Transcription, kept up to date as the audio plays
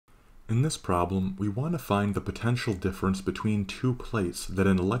In this problem, we want to find the potential difference between two plates that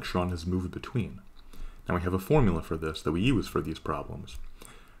an electron has moved between. Now we have a formula for this that we use for these problems.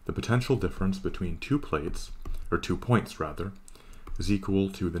 The potential difference between two plates, or 2 points rather, is equal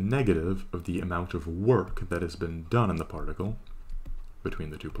to the negative of the amount of work that has been done in the particle between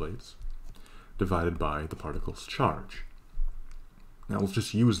the two plates, divided by the particle's charge. Now let's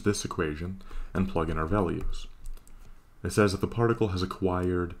just use this equation and plug in our values. It says that the particle has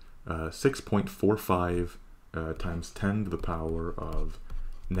acquired 6.45 times 10 to the power of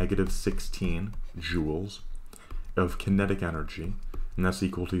negative 16 joules of kinetic energy, and that's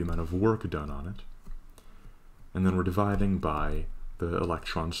equal to the amount of work done on it. And then we're dividing by the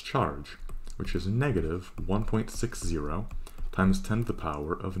electron's charge, which is negative 1.60 times 10 to the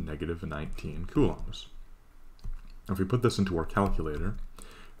power of negative 19 coulombs. If we put this into our calculator,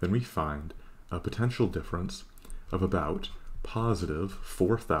 then we find a potential difference of about positive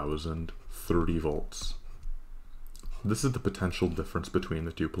 4,030 volts. This is the potential difference between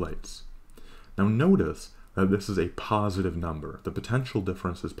the two plates. Now notice that this is a positive number. The potential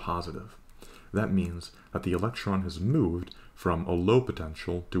difference is positive. That means that the electron has moved from a low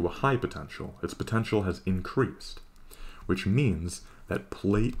potential to a high potential. Its potential has increased, which means that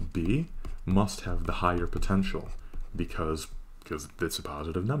plate B must have the higher potential because it's a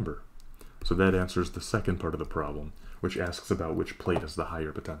positive number. So that answers the second part of the problem, which asks about which plate has the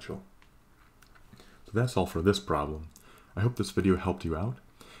higher potential. So that's all for this problem. I hope this video helped you out.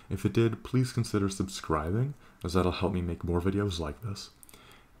 If it did, please consider subscribing, as that'll help me make more videos like this.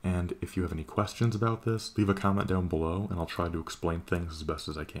 And if you have any questions about this, leave a comment down below and I'll try to explain things as best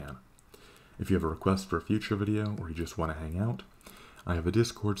as I can. If you have a request for a future video or you just want to hang out, I have a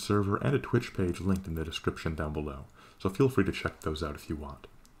Discord server and a Twitch page linked in the description down below, so feel free to check those out if you want.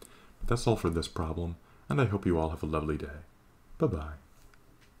 But that's all for this problem, and I hope you all have a lovely day. Bye-bye.